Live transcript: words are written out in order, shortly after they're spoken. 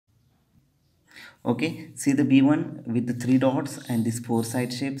Okay, see the B1 with the three dots and this four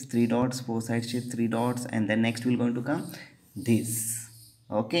side shapes, three dots, four side shapes, three dots, and then next we're going to come this.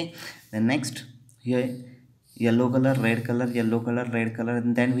 Okay, then next here yellow color, red color, yellow color, red color,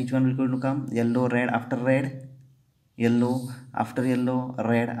 and then which one will going to come? Yellow, red, after red, yellow, after yellow,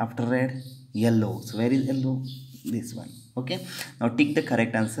 red, after red, yellow. So where is yellow? This one. Okay, now tick the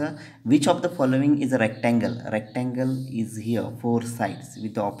correct answer. Which of the following is a rectangle? A rectangle is here, four sides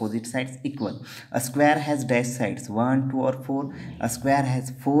with the opposite sides equal. A square has dash sides, 1, 2 or 4. A square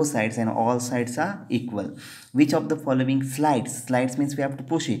has four sides and all sides are equal. Which of the following slides? Slides means we have to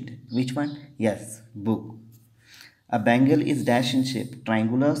push it. Which one? Yes, book. A bangle is dash in shape,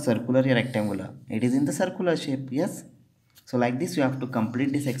 triangular, circular or rectangular. It is in the circular shape, yes. So like this you have to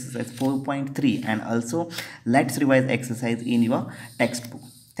complete this exercise 4.3, and also let's revise exercise in your textbook.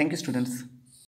 Thank you students.